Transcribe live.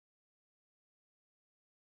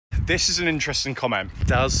this is an interesting comment.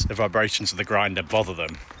 Does the vibrations of the grinder bother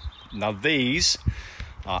them? Now these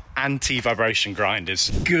are anti-vibration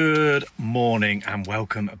grinders. Good morning and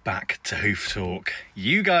welcome back to Hoof Talk.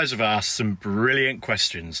 You guys have asked some brilliant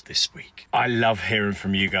questions this week. I love hearing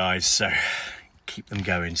from you guys, so keep them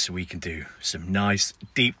going so we can do some nice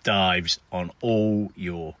deep dives on all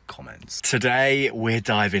your comments. Today we're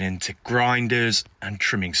diving into grinders and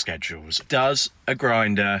trimming schedules. Does a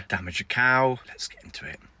grinder damage a cow? Let's get into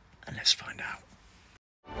it and let's find out.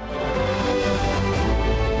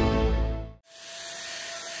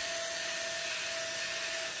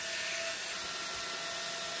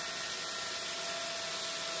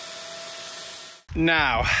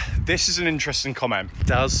 Now, this is an interesting comment.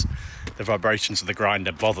 Does the vibrations of the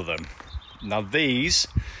grinder bother them? Now, these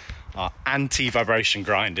are anti-vibration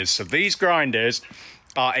grinders. So these grinders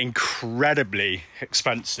are incredibly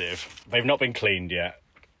expensive. They've not been cleaned yet,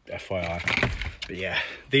 FYI. But yeah,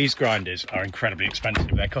 these grinders are incredibly expensive.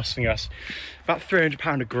 They're costing us about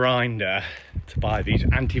 £300 a grinder to buy these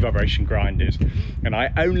anti-vibration grinders. And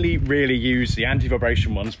I only really use the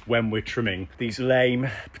anti-vibration ones when we're trimming these lame,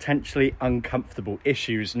 potentially uncomfortable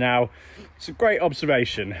issues. Now, it's a great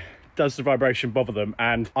observation. Does the vibration bother them?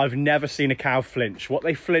 And I've never seen a cow flinch. What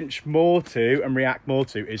they flinch more to and react more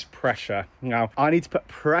to is pressure. Now, I need to put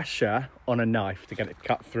pressure on a knife to get it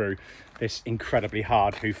cut through this incredibly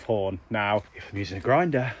hard hoof horn. Now, if I'm using a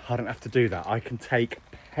grinder, I don't have to do that. I can take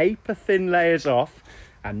paper thin layers off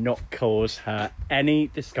and not cause her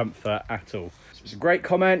any discomfort at all. So it's a great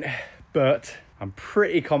comment, but I'm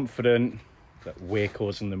pretty confident that we're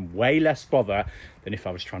causing them way less bother than if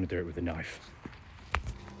I was trying to do it with a knife.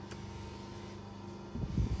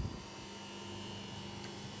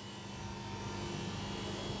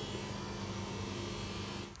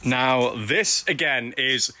 Now, this again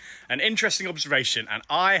is an interesting observation, and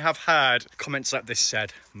I have heard comments like this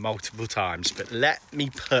said multiple times, but let me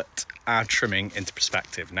put our trimming into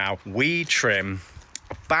perspective. Now, we trim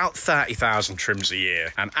about 30,000 trims a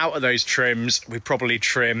year, and out of those trims, we probably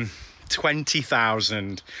trim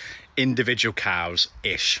 20,000 individual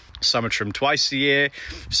cows-ish. Some are trimmed twice a year,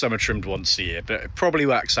 some are trimmed once a year, but it probably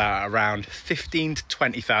works out around 15 to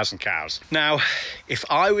 20,000 cows. Now, if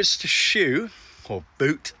I was to shoe or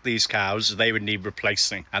boot these cows, they would need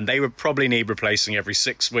replacing, and they would probably need replacing every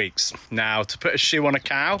 6 weeks. Now, to put a shoe on a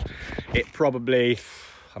cow, it probably,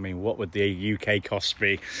 I mean, what would the UK cost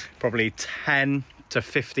be? Probably 10 to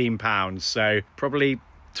 15 pounds. So probably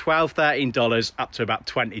 $12, $13 up to about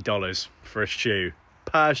 $20 for a shoe,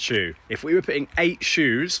 per shoe. If we were putting 8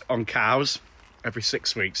 shoes on cows every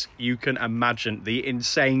 6 weeks, you can imagine the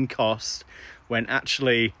insane cost, when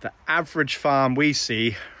actually the average farm we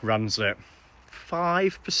see runs at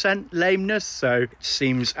 5% lameness. So it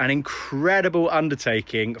seems an incredible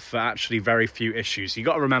undertaking for actually very few issues. You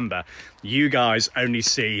got to remember, you guys only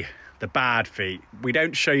see the bad feet. We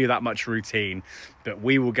don't show you that much routine, but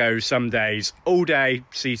we will go some days all day,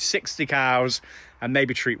 see 60 cows and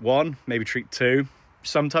maybe treat 1, maybe treat 2.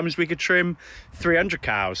 Sometimes we could trim 300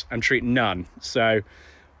 cows and treat none. So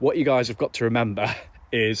what you guys have got to remember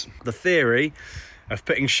is the theory of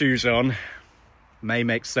putting shoes on may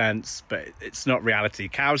make sense, but it's not reality.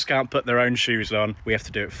 Cows can't put their own shoes on. We have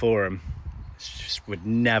to do it for them. It just would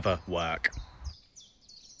never work.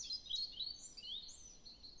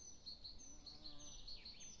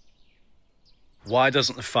 Why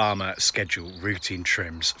doesn't the farmer schedule routine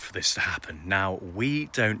trims for this to happen? Now, we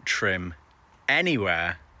don't trim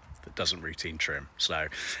anywhere that doesn't routine trim. So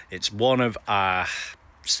it's one of our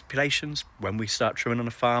stipulations when we start trimming on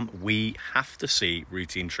a farm. We have to see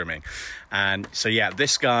routine trimming. And so yeah,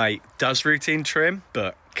 this guy does routine trim,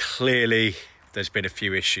 but clearly there's been a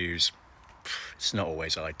few issues. It's not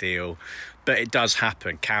always ideal, but it does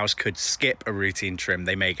happen. Cows could skip a routine trim.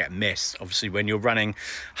 They may get missed. Obviously, when you're running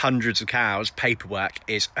hundreds of cows, paperwork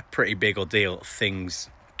is a pretty big ordeal.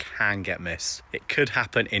 Things can get missed. It could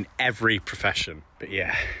happen in every profession. But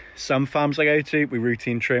yeah, some farms I go to, we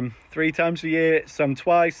routine trim 3 times a year, some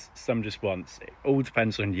twice, some just once. It all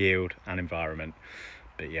depends on yield and environment.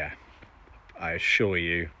 But yeah, I assure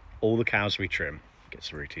you, all the cows we trim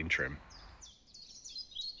gets a routine trim.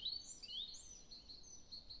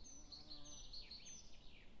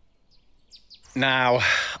 Now,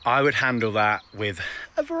 I would handle that with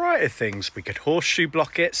a variety of things. We could horseshoe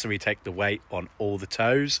block it, so we take the weight on all the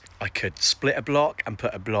toes. I could split a block and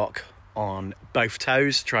put a block on both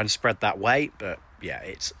toes to try and spread that weight, but yeah,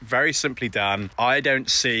 it's very simply done. I don't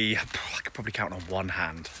see, I could probably count on one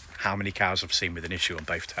hand how many cows I've seen with an issue on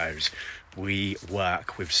both toes. We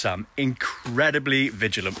work with some incredibly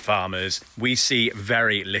vigilant farmers. We see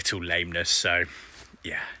very little lameness, so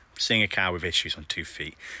yeah, seeing a cow with issues on 2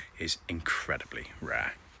 feet is incredibly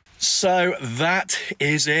rare. So that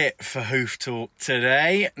is it for Hoof Talk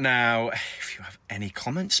today. Now, if you have any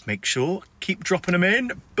comments, make sure keep dropping them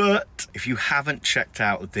in. But if you haven't checked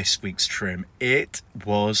out this week's trim, it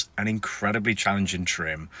was an incredibly challenging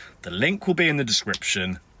trim. The link will be in the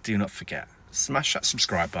description. Do not forget, smash that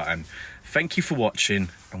subscribe button. Thank you for watching,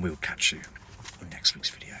 and we will catch you in next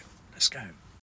week's video. Let's go.